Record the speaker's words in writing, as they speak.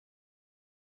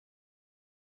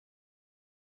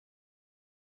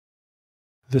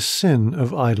The Sin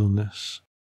of Idleness.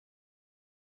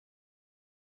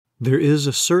 There is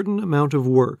a certain amount of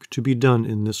work to be done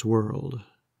in this world.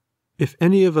 If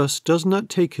any of us does not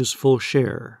take his full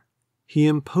share, he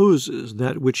imposes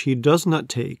that which he does not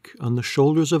take on the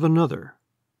shoulders of another,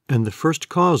 and the first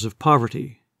cause of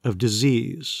poverty, of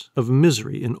disease, of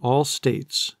misery in all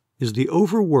states, is the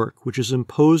overwork which is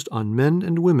imposed on men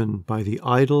and women by the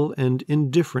idle and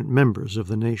indifferent members of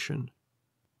the nation.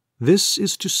 This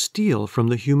is to steal from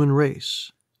the human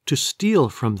race, to steal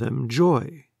from them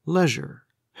joy, leisure,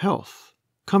 health,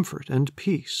 comfort, and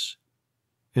peace,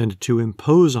 and to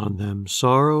impose on them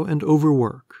sorrow and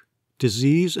overwork,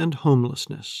 disease and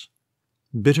homelessness,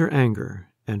 bitter anger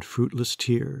and fruitless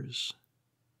tears.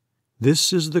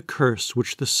 This is the curse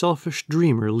which the selfish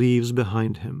dreamer leaves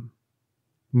behind him.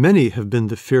 Many have been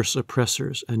the fierce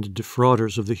oppressors and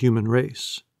defrauders of the human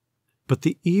race, but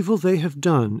the evil they have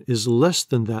done is less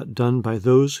than that done by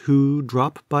those who,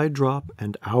 drop by drop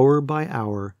and hour by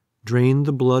hour, drain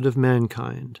the blood of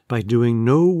mankind by doing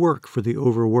no work for the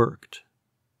overworked.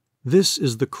 This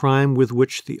is the crime with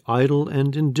which the idle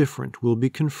and indifferent will be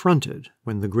confronted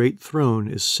when the great throne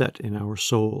is set in our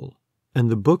soul,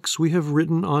 and the books we have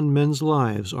written on men's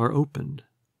lives are opened,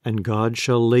 and God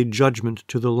shall lay judgment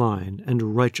to the line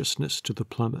and righteousness to the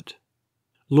plummet.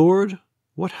 Lord,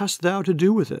 what hast thou to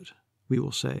do with it? We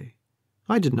will say.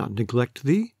 I did not neglect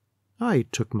thee. I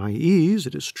took my ease,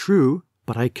 it is true,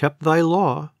 but I kept thy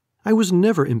law. I was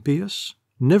never impious,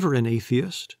 never an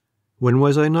atheist. When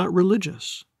was I not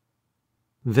religious?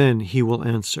 Then he will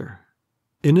answer,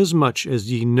 Inasmuch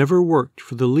as ye never worked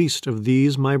for the least of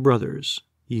these my brothers,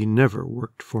 ye never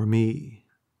worked for me.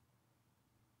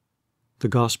 The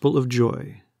Gospel of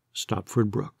Joy, Stopford,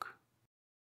 Brooke.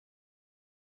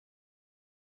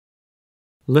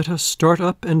 Let us start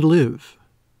up and live.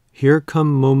 Here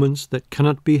come moments that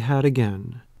cannot be had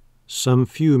again. Some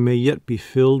few may yet be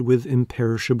filled with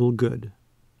imperishable good.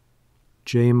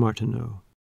 J. Martineau.